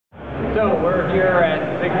So we're here at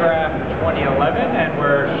SIGGRAPH 2011 and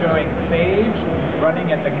we're showing Sage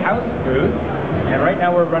running at the KAUST booth. And right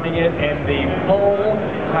now we're running it in the full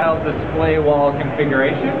tile display wall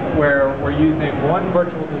configuration where we're using one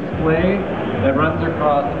virtual display that runs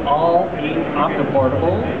across all 8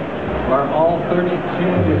 OptiPortables or all 32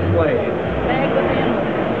 displays.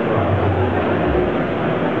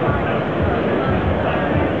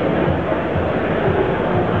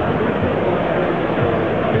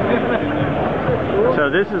 So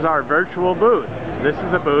this is our virtual booth. This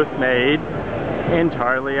is a booth made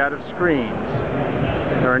entirely out of screens.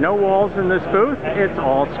 There are no walls in this booth, it's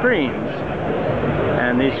all screens.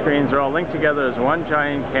 And these screens are all linked together as one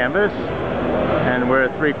giant canvas. And we're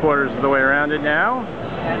 3/4 of the way around it now.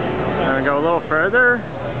 I'm going to go a little further.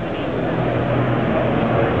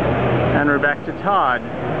 And we're back to Todd.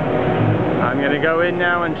 I'm going to go in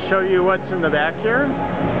now and show you what's in the back here,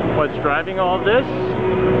 what's driving all of this.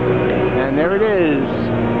 And there it is,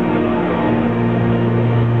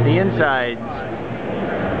 the insides.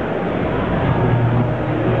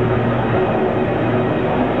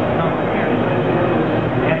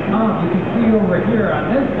 And Tom, you can see over here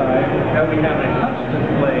on this side that we have a touch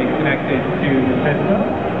display connected to the system.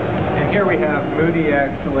 And here we have Moody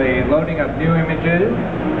actually loading up new images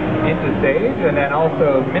into Sage and then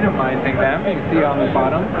also minimizing them. You can see on the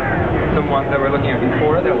bottom some ones that we're looking at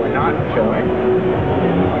before that we're not showing.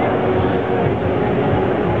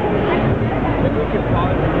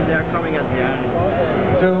 They're coming at the end.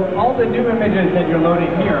 So all the new images that you're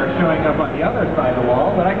loading here are showing up on the other side of the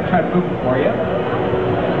wall, but I can try to move them for you.